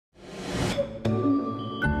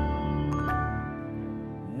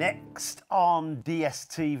Next on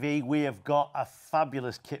Dstv, we have got a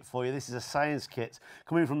fabulous kit for you. This is a science kit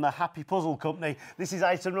coming from the Happy Puzzle Company. This is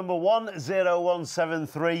item number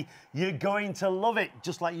 10173. You're going to love it,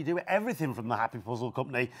 just like you do everything from the Happy Puzzle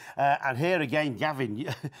Company. And here again, Gavin,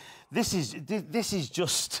 this is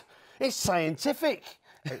just, it's scientific.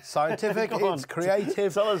 It's scientific, it's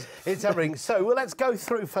creative, it's everything. So well, let's go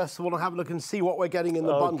through first of all and have a look and see what we're getting in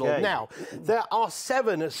the bundle. Now, there are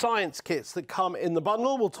 7 science kits that come in the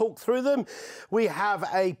bundle. We'll talk through them. We have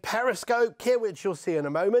a periscope kit, which you'll see in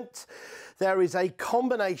a moment. There is a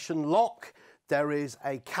combination lock. There is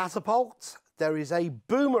a catapult. There is a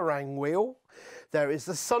boomerang wheel. There is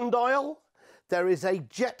the sundial. There is a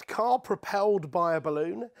jet car propelled by a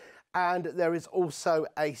balloon. And there is also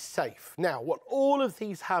a safe. Now, what all of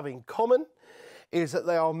these have in common is that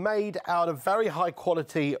they are made out of very high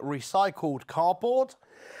quality recycled cardboard,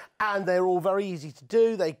 and they're all very easy to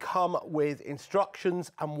do. They come with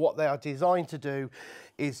instructions, and what they are designed to do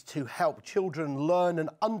is to help children learn and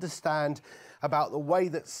understand about the way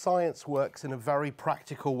that science works in a very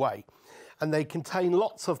practical way. And they contain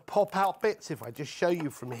lots of pop-out bits. If I just show you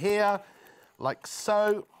from here, like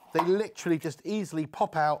so, they literally just easily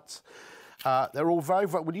pop out. They're all very,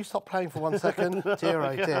 will you stop playing for 1 second? Dear,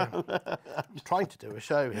 oh dear. I'm trying to do a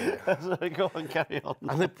show here. Go on, carry on.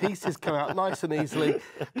 And the pieces come out nice and easily,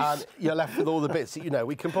 and you're left with all the bits that you know.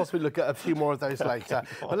 We can possibly look at a few more of those later.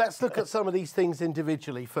 But let's look at some of these things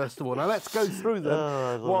individually, first of all. Now, let's go through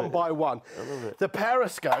them one by one. I love it. The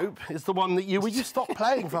periscope is the one that will you stop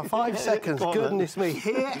playing for 5 seconds? Goodness me.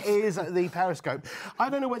 Here is the periscope. I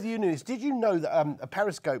don't know whether you knew this. Did you know that a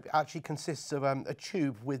periscope actually consists of a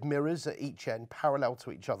tube with mirrors at each end, parallel to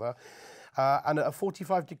each other, and at a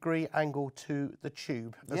 45-degree angle to the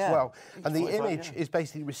tube as well. And the image is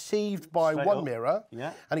basically received by one mirror,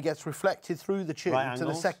 and it gets reflected through the tube to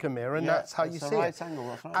the second mirror, and that's how you see it.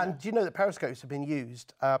 And do you know that periscopes have been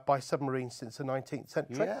used by submarines since the 19th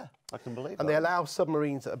century? Yeah, I can believe that. And they allow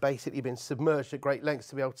submarines that have basically been submerged at great lengths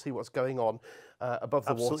to be able to see what's going on above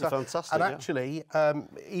the water. Absolutely fantastic. And actually,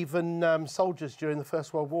 even soldiers during the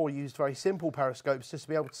First World War used very simple periscopes just to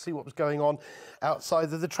be able to see what was going on outside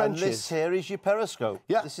of the trenches. And this here is your periscope.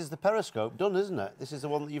 Yeah. This is the periscope done, isn't it? This is the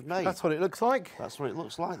one that you've made. That's what it looks like. That's what it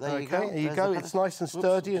looks like. There you go. Okay, there you go. It's nice and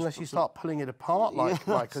sturdy unless you start pulling it apart,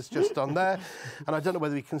 like us just done there. And I don't know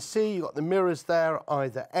whether you can see, you've got the mirrors there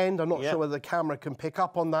either end. I'm not sure whether the camera can pick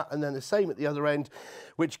up on that, and then the same at the other end,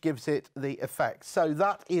 which gives it the effect. So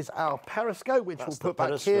that is our periscope, which we'll put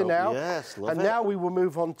back here now. Yes, love and it. now we will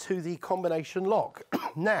move on to the combination lock.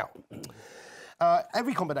 Now,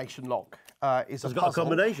 every combination lock is a puzzle. Got a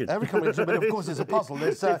combination. Every combination, but of course it's a puzzle.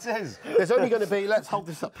 There's, there's only going to be, let's hold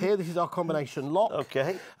this up here, this is our combination lock.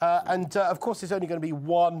 Okay. And of course there's only going to be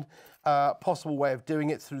one possible way of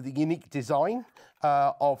doing it through the unique design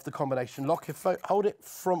of the combination lock. If I hold it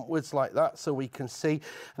frontwards like that so we can see,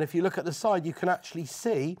 and if you look at the side you can actually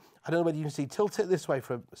see, I don't know whether you can see, tilt it this way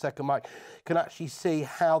for a second, Mike, you can actually see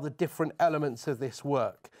how the different elements of this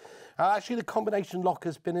work. Actually, the combination lock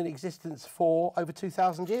has been in existence for over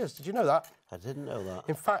 2,000 years. Did you know that? I didn't know that.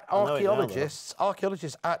 In fact, archaeologists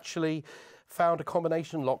actually found a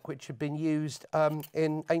combination lock which had been used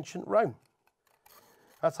in ancient Rome.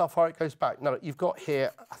 That's how far it goes back. No, you've got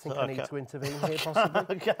here, I think I need to intervene here,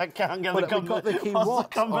 possibly. I can't get we've got the key.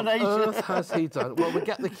 What combination on earth has he done? Well, we'll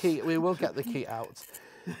get the key. We will get the key out.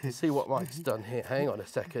 See what Mike's done here. Hang on a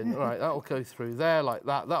second. All right, that'll go through there like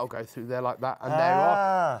that. That'll go through there like that. And there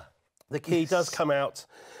are. The key does come out,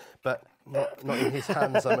 but not in his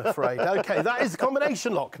hands, I'm afraid. OK, that is the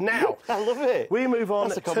combination lock. Now, I love it. We move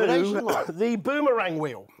on to the boomerang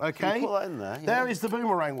wheel. OK, put that in there. There is the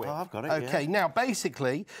boomerang wheel. Oh, I've got it. OK, now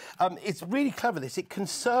basically, it's really clever. It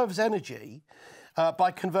conserves energy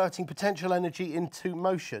by converting potential energy into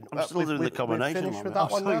motion. I'm still doing the combination. We're finished with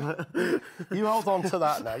that one now. You hold on to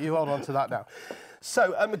that now. You hold on to that now.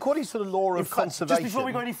 So, according to the law of conservation... Just before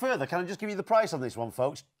we go any further, can I just give you the price on this one,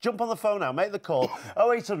 folks? Jump on the phone now, make the call.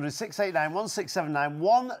 0800 689 1679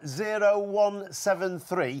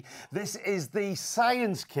 10173. This is the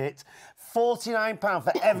science kit. £49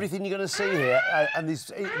 for everything you're going to see here. And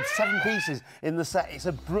there's 7 pieces in the set. It's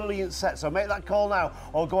a brilliant set. So make that call now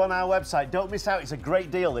or go on our website. Don't miss out. It's a great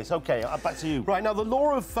deal, this. OK, back to you. Right, now, the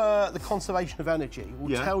law of the conservation of energy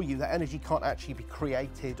will tell you that energy can't actually be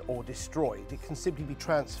created or destroyed. It can simply be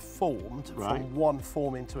transformed from one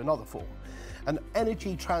form into another form. And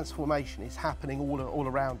energy transformation is happening all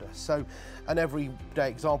around us. So an everyday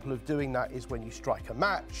example of doing that is when you strike a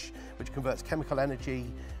match, which converts chemical energy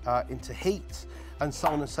into heat, and so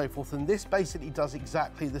on and so forth. And this basically does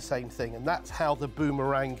exactly the same thing, and that's how the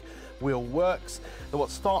boomerang wheel works. And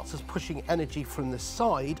what starts as pushing energy from the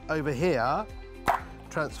side over here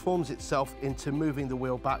transforms itself into moving the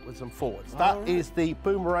wheel backwards and forwards. That is the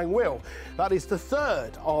boomerang wheel. That is the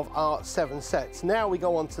third of our 7 sets. Now we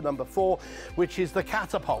go on to number 4, which is the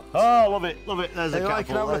catapult. Oh, love it, love it. There's a catapult. I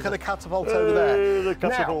can have a look at the catapult over there. The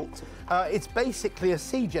catapult. Now, it's basically a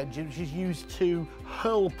siege engine which is used to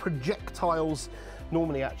hurl projectiles.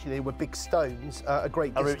 Normally, actually, they were big stones at a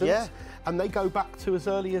great distance, and they go back to as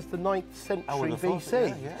early as the 9th century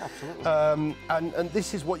BC. Yeah, absolutely. And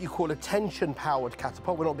this is what you call a tension-powered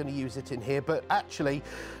catapult. We're not going to use it in here, but actually,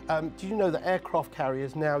 do you know that aircraft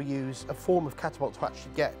carriers now use a form of catapult to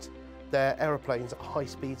actually get their aeroplanes at high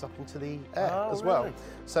speeds up into the air as well?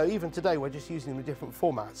 So even today, we're just using them in different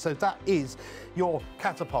formats. So that is your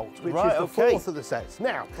catapult, which is the fourth of the sets.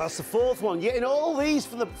 Now, that's the fourth one. You're getting all these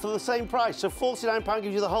for the same price. So £49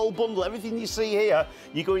 gives you the whole bundle. Everything you see here,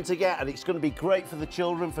 you're going to get, and it's going to be great for the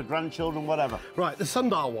children, for grandchildren, whatever. Right, the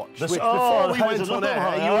sundial watch, which before we went on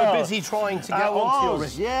air, you were busy trying to get onto your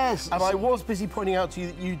wrist. Yes. And I was busy pointing out to you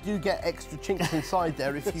that you do get extra chinks inside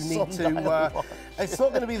there if you need to. It's not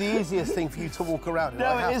going to be the easiest thing for you to walk around in.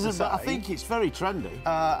 No, it isn't, but I think it's very trendy.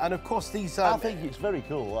 And of course, these. I think it's very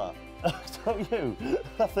cool, that. Don't you?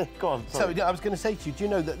 I think, go on. Sorry. So I was going to say to you, do you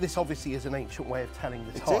know that this obviously is an ancient way of telling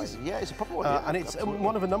the time? It is, yeah, it's a proper one. And it's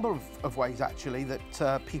one of a number of ways, actually,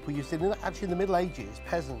 that people used it. Actually, in the Middle Ages,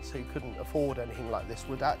 peasants who couldn't afford anything like this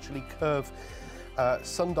would actually curve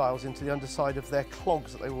sundials into the underside of their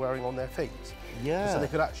clogs that they were wearing on their feet. Yeah. So they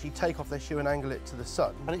could actually take off their shoe and angle it to the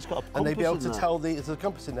sun. And it's got a compass. And they'd be able to tell there's a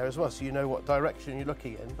compass in there as well, so you know what direction you're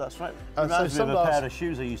looking in. That's right. Reminds me of a pair of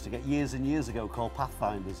shoes I used to get years and years ago called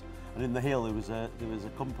Pathfinders. And in the heel there was a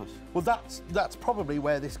compass. Well, that's probably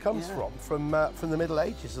where this comes from the Middle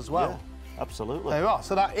Ages as well. Yeah. Absolutely. There you are.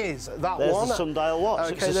 So that is that There's one. There's the sundial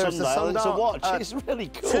watch. Okay, it's a sundial. It's a watch. It's really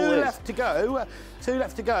cool. 2 left to go. 2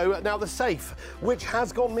 left to go. Now the safe, which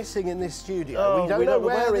has gone missing in this studio. We don't know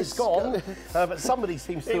where it's gone, but somebody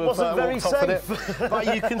seems to have walked off in it.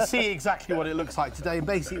 But you can see exactly what it looks like today. And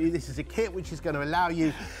basically, this is a kit which is going to allow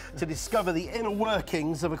you to discover the inner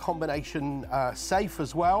workings of a combination safe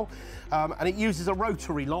as well. And it uses a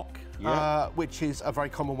rotary lock. Which is a very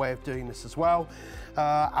common way of doing this as well.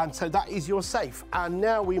 And so that is your safe. And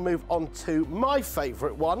now we move on to my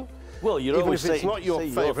favourite one. Well, you're even always if it's not your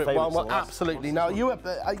favourite one. Well, absolutely. Now, you want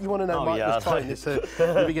to know, Mike was trying this at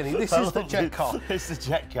the beginning. This is the jet car. It's the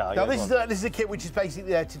jet car. Now, this is a kit which is basically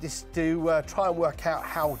there to try and work out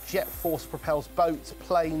how jet force propels boats,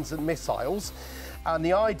 planes, and missiles. And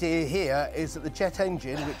the idea here is that the jet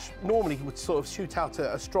engine, which normally would sort of shoot out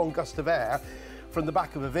a strong gust of air from the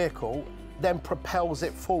back of a vehicle, then propels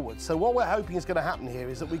it forward. So what we're hoping is going to happen here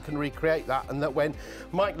is that we can recreate that, and that when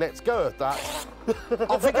Mike lets go of that,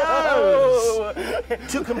 off it goes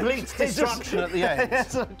to complete destruction at the end.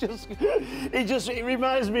 It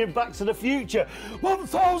reminds me of Back to the Future.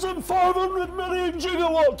 1,500 million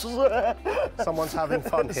gigawatts. Someone's having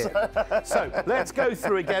fun here. So let's go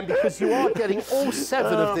through again, because you are getting all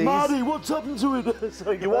 7 of these. Marty, what's happened to it?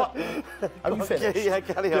 Sorry, you what? Have you finished? Yeah,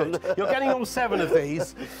 carry on. You're getting all 7 of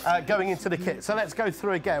these going into the kit. So let's go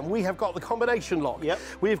through again. We have got the combination lock. Yep.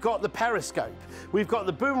 We've got the periscope. We've got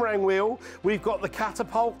the boomerang wheel. We've got the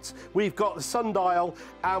catapult. We've got the sundial,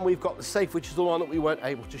 and we've got the safe, which is the one that we weren't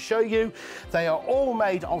able to show you. They are all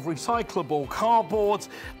made of recyclable cardboard,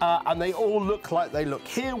 and they all look like they look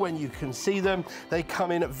here when you can see them. They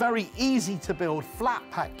come in very easy to build flat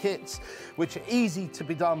pack kits, which are easy to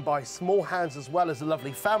be done by small hands as well as a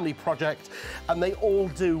lovely family project, and they all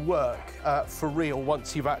do work for real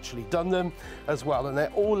once you've actually done them as well, and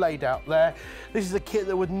they're all laid out there. This is a kit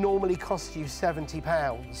that would normally cost you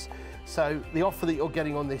 £70. So the offer that you're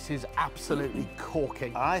getting on this is absolutely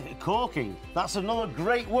corking. Corking. That's another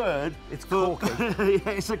great word. It's corking. Yeah,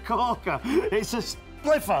 it's a corker. It's a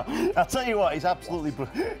spliffer. I'll tell you what, it's absolutely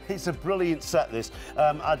it's a brilliant set, this. I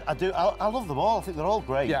love them all. I think they're all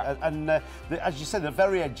great. Yeah. And as you said, they're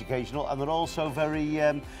very educational, and they're also very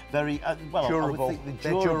well, durable.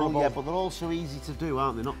 They're durable, yeah, but they're also easy to do,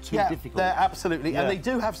 aren't they? Not too difficult. They're absolutely. Yeah. And they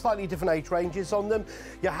do have slightly different age ranges on them.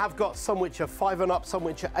 You have got some which are 5 and up, some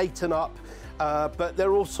which are 8 and up. but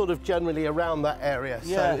they're all sort of generally around that area.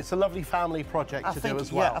 Yeah. So it's a lovely family project to do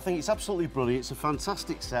as well. Yeah, I think it's absolutely brilliant. It's a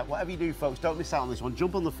fantastic set. Whatever you do, folks, don't miss out on this one.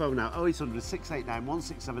 Jump on the phone now, 0800 689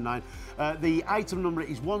 1679. The item number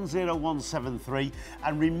is 10173.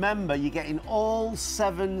 And remember, you're getting all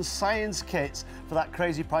 7 science kits for that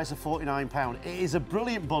crazy price of £49. It is a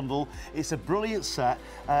brilliant bundle. It's a brilliant set.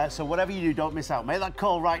 So whatever you do, don't miss out. Make that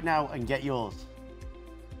call right now and get yours.